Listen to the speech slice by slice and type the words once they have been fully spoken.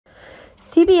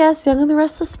CBS Young and the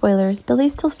Restless spoilers.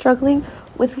 Billy's still struggling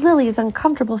with Lily's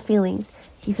uncomfortable feelings.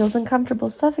 He feels uncomfortable,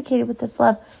 suffocated with this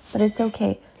love, but it's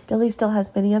okay. Billy still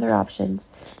has many other options.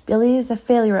 Billy is a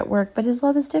failure at work, but his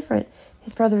love is different.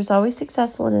 His brother is always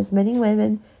successful and has many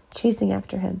women chasing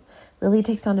after him. Lily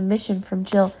takes on a mission from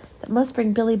Jill that must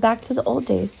bring Billy back to the old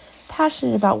days,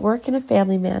 passionate about work and a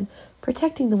family man,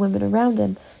 protecting the women around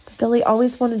him. But Billy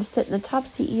always wanted to sit in the top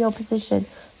CEO position,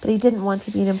 but he didn't want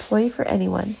to be an employee for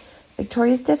anyone.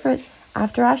 Victoria's different.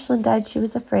 After Ashland died, she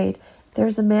was afraid. If there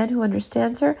is a man who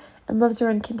understands her and loves her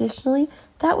unconditionally,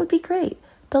 that would be great.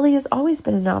 Billy has always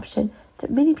been an option that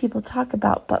many people talk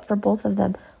about, but for both of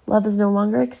them, love is no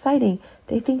longer exciting.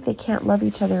 They think they can't love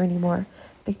each other anymore.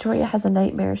 Victoria has a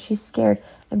nightmare. She's scared,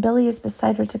 and Billy is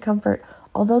beside her to comfort,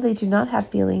 although they do not have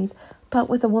feelings. But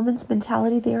with a woman's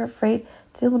mentality, they are afraid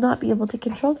they will not be able to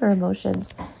control their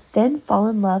emotions. Then fall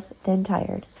in love, then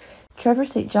tired. Trevor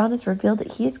St has revealed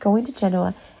that he is going to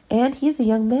Genoa, and he's a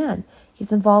young man.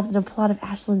 He's involved in a plot of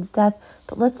Ashland's death,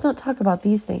 but let's not talk about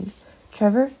these things.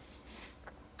 Trevor,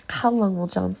 how long will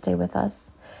John stay with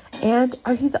us? And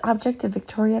are you the object of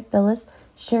Victoria, Phyllis,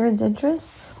 Sharon's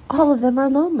interest? All of them are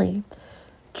lonely.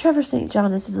 Trevor St.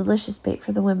 is a delicious bait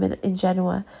for the women in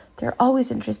Genoa. They're always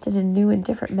interested in new and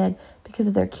different men because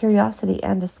of their curiosity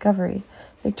and discovery.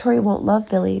 Victoria won't love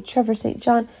Billy. Trevor St.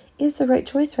 is the right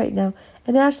choice right now,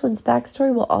 and Ashland's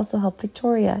backstory will also help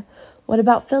Victoria. What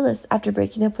about Phyllis? After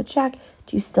breaking up with Jack,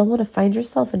 do you still want to find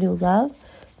yourself a new love?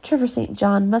 Trevor St.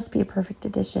 must be a perfect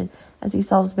addition, as he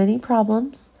solves many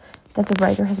problems that the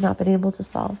writer has not been able to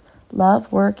solve.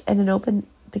 Love, work, and an open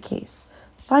the case.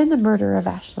 Find the murder of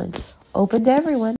Ashland. Open to everyone.